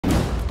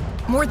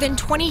More than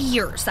 20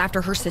 years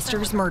after her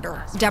sister's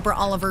murder, Deborah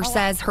Oliver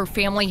says her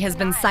family has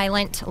been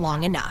silent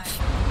long enough.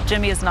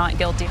 Jimmy is not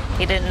guilty.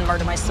 He didn't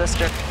murder my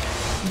sister.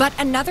 But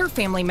another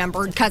family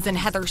member, cousin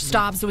Heather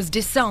Stobbs, was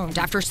disowned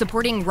after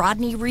supporting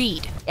Rodney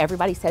Reed.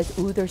 Everybody says,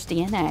 ooh, there's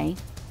DNA.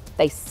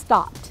 They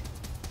stopped,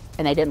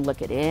 and they didn't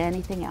look at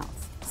anything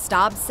else.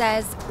 Stobbs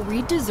says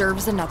Reed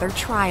deserves another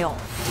trial.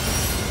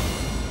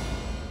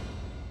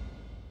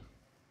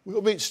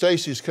 We'll meet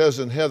Stacey's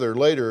cousin Heather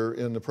later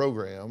in the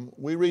program.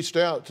 We reached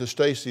out to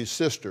Stacey's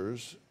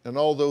sisters, and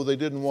although they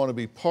didn't want to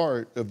be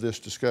part of this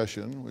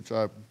discussion, which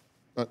I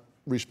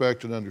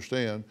respect and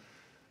understand,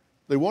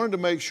 they wanted to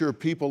make sure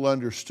people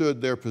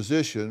understood their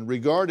position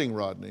regarding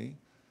Rodney,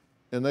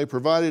 and they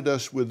provided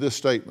us with this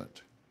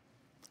statement.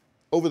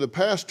 Over the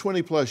past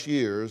 20+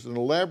 years, an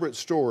elaborate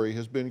story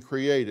has been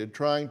created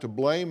trying to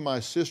blame my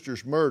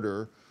sister's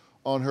murder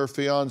on her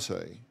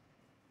fiancé.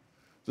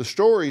 The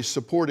stories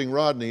supporting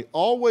Rodney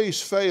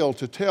always fail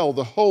to tell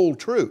the whole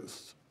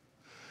truth.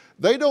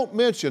 They don't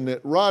mention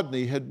that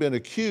Rodney had been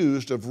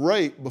accused of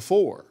rape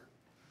before,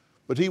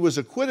 but he was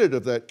acquitted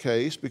of that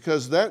case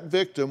because that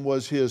victim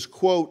was his,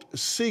 quote,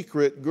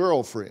 secret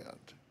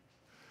girlfriend.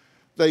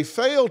 They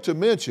fail to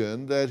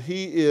mention that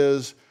he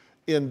is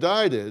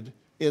indicted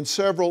in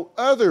several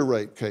other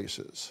rape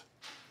cases.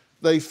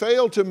 They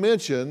fail to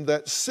mention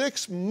that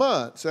 6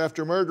 months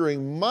after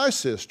murdering my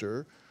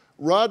sister,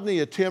 Rodney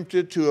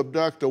attempted to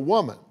abduct a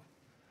woman.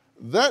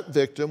 That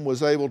victim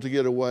was able to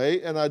get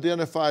away and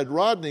identified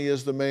Rodney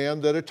as the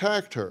man that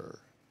attacked her.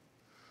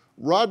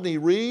 Rodney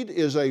Reed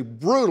is a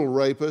brutal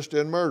rapist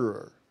and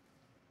murderer.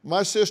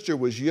 My sister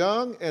was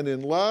young and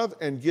in love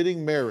and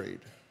getting married.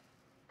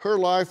 Her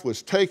life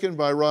was taken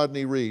by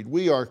Rodney Reed.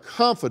 We are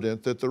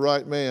confident that the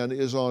right man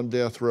is on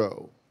death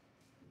row.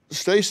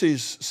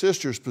 Stacey's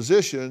sister's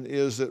position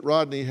is that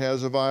Rodney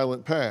has a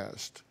violent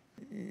past.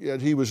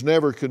 Yet he was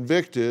never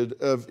convicted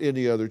of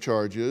any other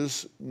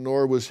charges,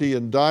 nor was he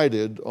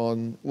indicted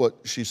on what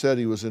she said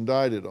he was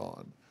indicted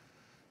on.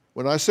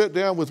 When I sat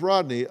down with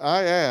Rodney,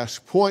 I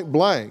asked point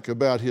blank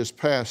about his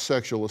past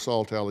sexual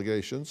assault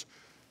allegations.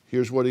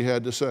 Here's what he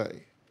had to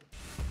say.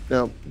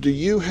 Now, do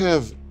you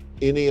have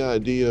any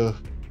idea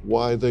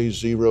why they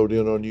zeroed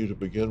in on you to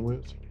begin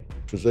with?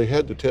 Because they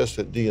had to test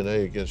that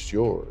DNA against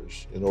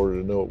yours in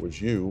order to know it was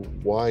you.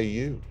 Why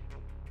you?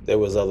 There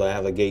was other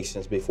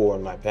allegations before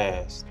in my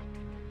past.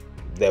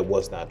 That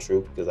was not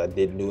true because I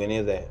didn't do any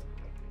of that.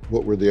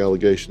 What were the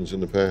allegations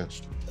in the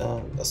past?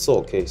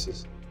 Assault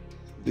cases.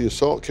 The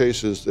assault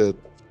cases that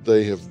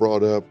they have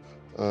brought up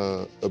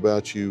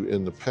about you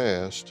in the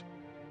past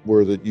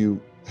were that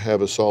you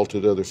have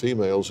assaulted other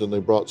females, and they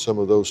brought some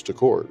of those to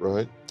court,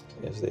 right?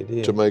 Yes, they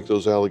did. To make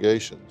those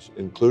allegations,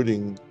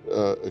 including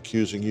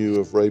accusing you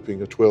of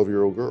raping a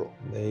 12-year-old girl.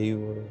 They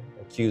were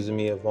accusing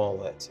me of all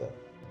that stuff.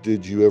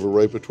 Did you ever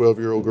rape a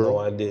 12-year-old girl? No,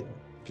 I didn't.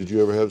 Did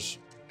you ever have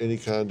any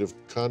kind of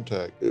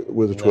contact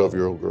with a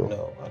 12-year-old girl?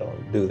 No, I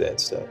don't do that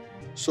stuff.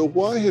 So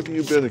why have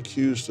you been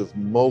accused of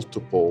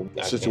multiple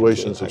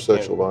situations of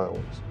sexual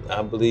violence?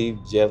 I believe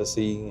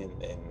jealousy and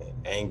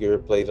anger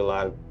played a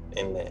lot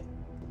in that.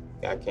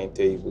 I can't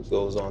tell you what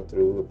goes on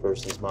through a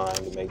person's mind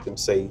to make them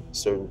say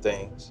certain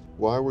things.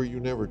 Why were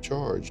you never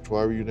charged?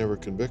 Why were you never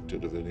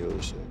convicted of any of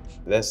those things?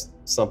 That's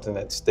something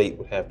that the state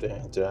would have to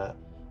answer.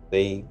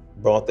 They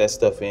brought that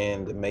stuff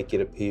in to make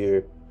it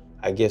appear,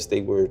 I guess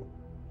they were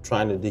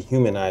trying to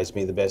dehumanize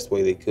me the best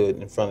way they could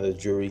in front of the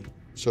jury.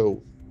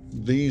 So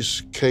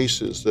these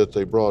cases that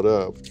they brought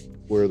up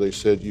where they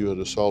said you had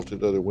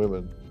assaulted other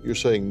women, you're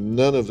saying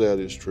none of that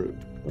is true?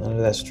 None of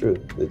that's true.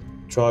 The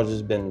charge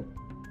has been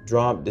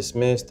dropped,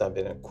 dismissed, I've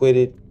been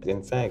acquitted.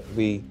 In fact,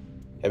 we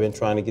have been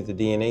trying to get the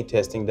DNA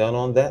testing done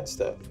on that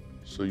stuff.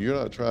 So you're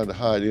not trying to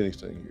hide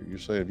anything here. You're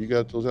saying if you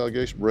got those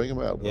allegations, bring them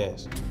out.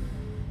 Yes.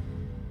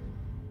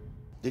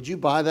 Did you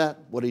buy that,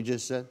 what he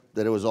just said?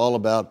 That it was all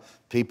about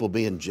people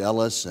being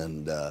jealous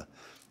and,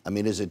 I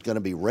mean, is it gonna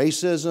be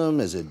racism?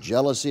 Is it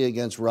jealousy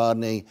against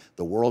Rodney?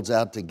 The world's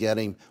out to get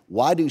him.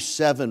 Why do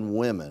 7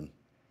 women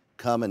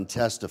come and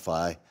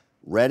testify,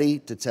 ready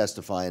to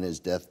testify in his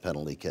death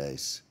penalty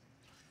case?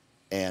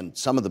 And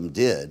some of them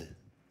did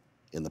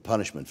in the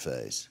punishment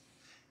phase.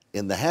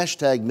 In the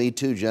hashtag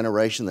MeToo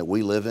generation that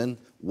we live in,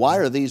 why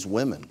are these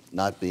women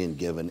not being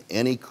given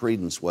any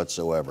credence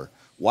whatsoever?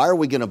 Why are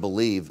we gonna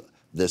believe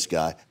this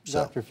guy?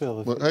 Dr.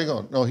 Phil. Well, hang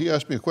on. No, he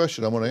asked me a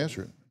question. I'm going to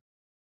answer it.